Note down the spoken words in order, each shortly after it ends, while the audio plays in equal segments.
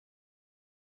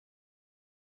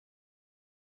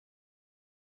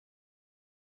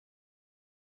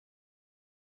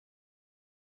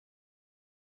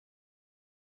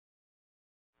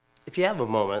If you have a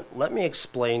moment, let me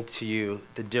explain to you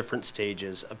the different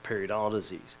stages of periodontal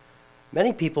disease.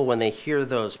 Many people, when they hear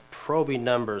those probing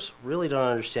numbers, really don't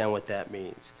understand what that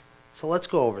means. So let's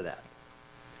go over that.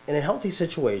 In a healthy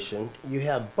situation, you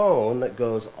have bone that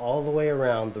goes all the way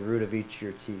around the root of each of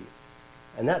your teeth.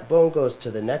 And that bone goes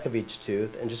to the neck of each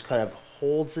tooth and just kind of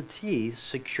holds the teeth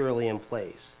securely in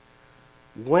place.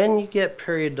 When you get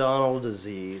periodontal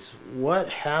disease, what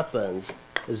happens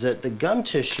is that the gum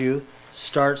tissue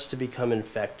starts to become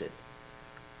infected.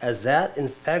 As that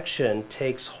infection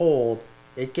takes hold,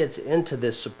 it gets into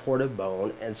this supportive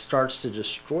bone and starts to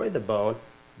destroy the bone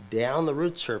down the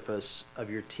root surface of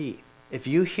your teeth. If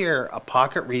you hear a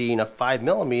pocket reading of 5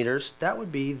 millimeters, that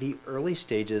would be the early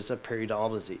stages of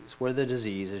periodontal disease, where the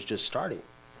disease is just starting.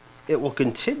 It will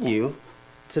continue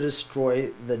to destroy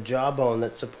the jawbone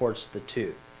that supports the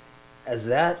tooth. As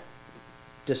that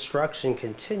destruction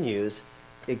continues,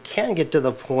 it can get to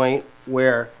the point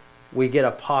where we get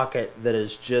a pocket that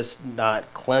is just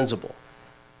not cleansable.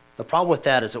 The problem with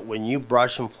that is that when you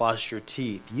brush and floss your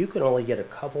teeth, you can only get a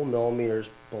couple millimeters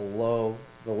below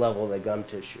the level of the gum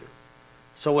tissue.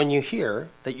 So when you hear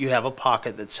that you have a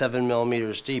pocket that's 7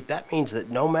 millimeters deep, that means that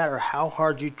no matter how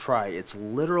hard you try, it's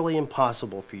literally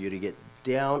impossible for you to get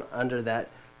down under that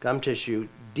gum tissue,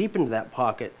 deep into that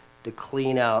pocket, to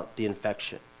clean out the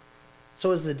infection.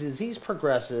 So as the disease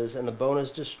progresses and the bone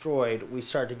is destroyed, we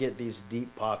start to get these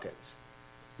deep pockets.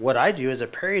 What I do as a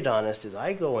periodontist is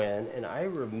I go in and I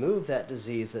remove that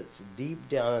disease that's deep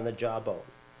down in the jawbone.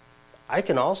 I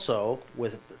can also,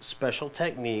 with special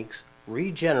techniques,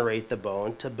 regenerate the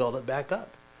bone to build it back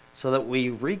up so that we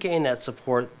regain that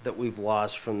support that we've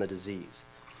lost from the disease.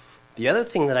 The other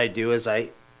thing that I do is I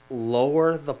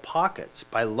lower the pockets.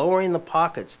 By lowering the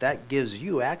pockets, that gives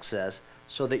you access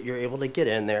so that you're able to get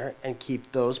in there and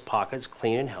keep those pockets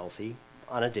clean and healthy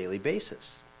on a daily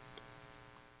basis.